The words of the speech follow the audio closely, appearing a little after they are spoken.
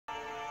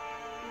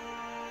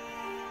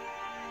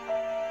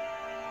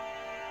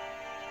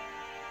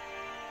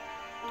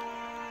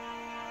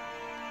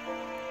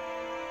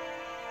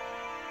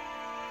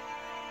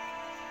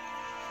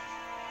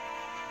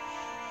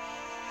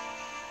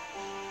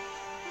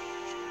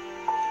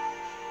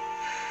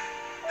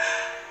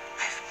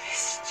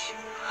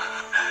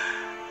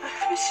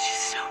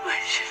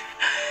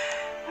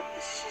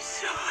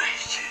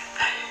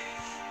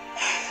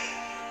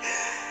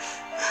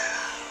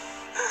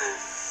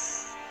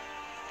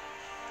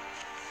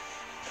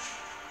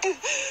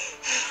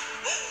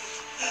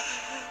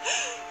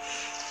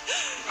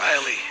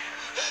Riley.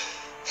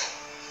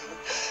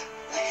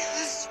 My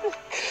husband,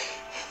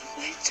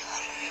 my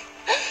daughter.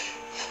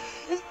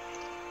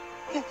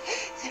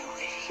 They're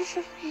waiting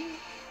for me.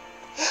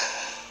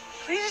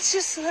 Please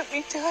just let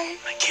me die.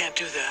 I can't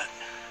do that.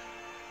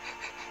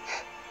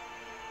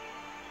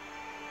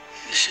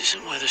 This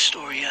isn't where the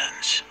story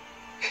ends.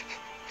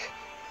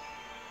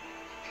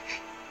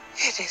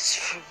 It is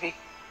for me.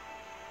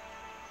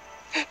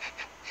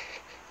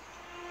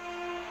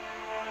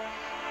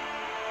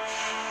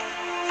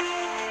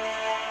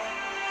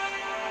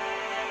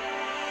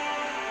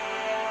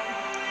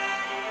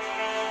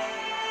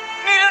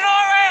 Need an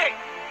RA!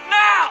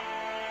 Now!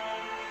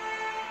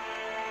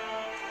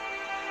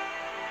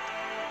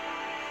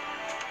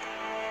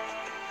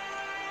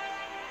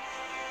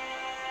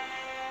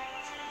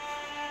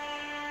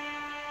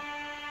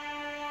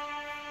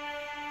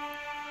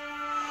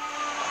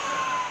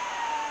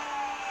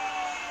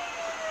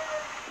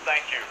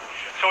 Thank you.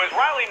 So is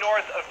Riley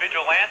North a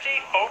vigilante,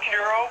 folk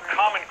hero,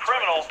 common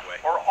criminal,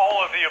 or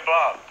all of the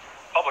above?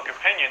 Public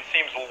opinion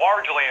seems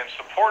largely in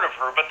support of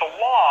her, but the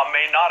law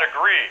may not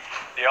agree.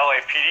 The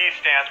LAPD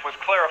stance was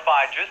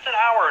clarified just an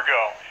hour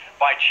ago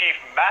by Chief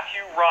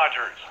Matthew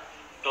Rogers.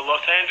 The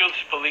Los Angeles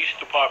Police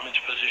Department's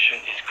position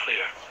is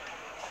clear.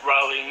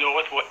 Riley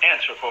North will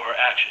answer for her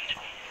actions,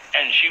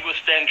 and she will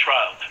stand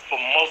trial for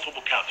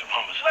multiple counts of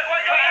homicide.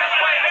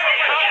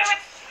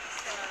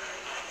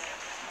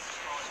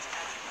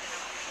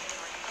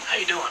 How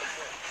you doing?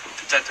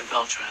 Detective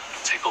Beltran.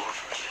 I'll take over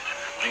for a bit.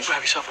 Why don't you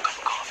grab yourself a cup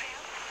of coffee?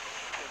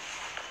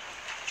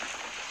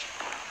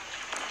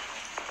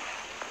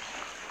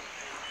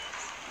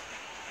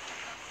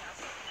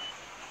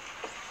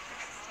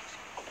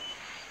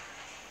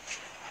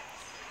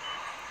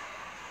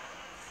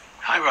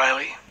 Hi,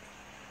 Riley.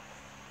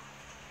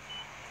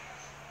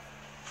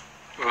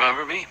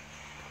 Remember me?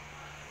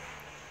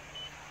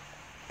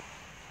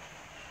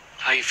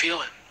 How you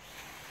feeling?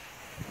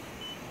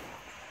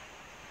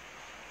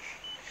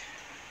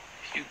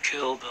 You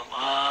killed a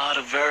lot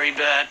of very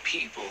bad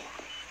people.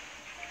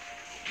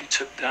 You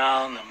took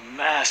down a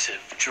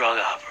massive drug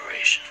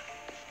operation.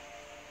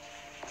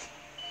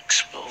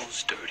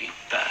 Exposed dirty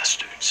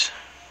bastards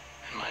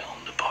in my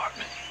own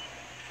department.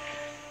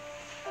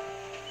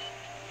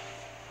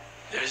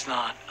 There's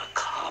not a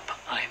cop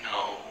I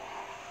know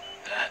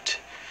that,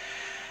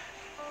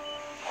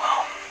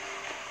 well,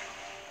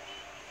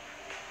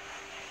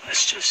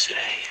 let's just say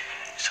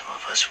some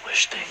of us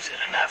wish things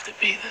didn't have to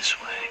be this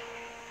way.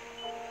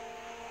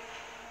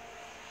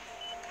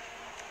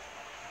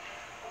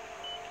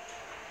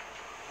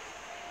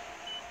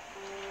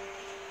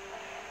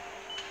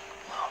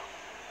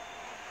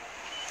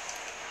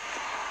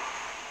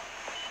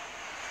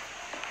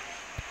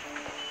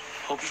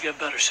 Hope you get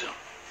better soon.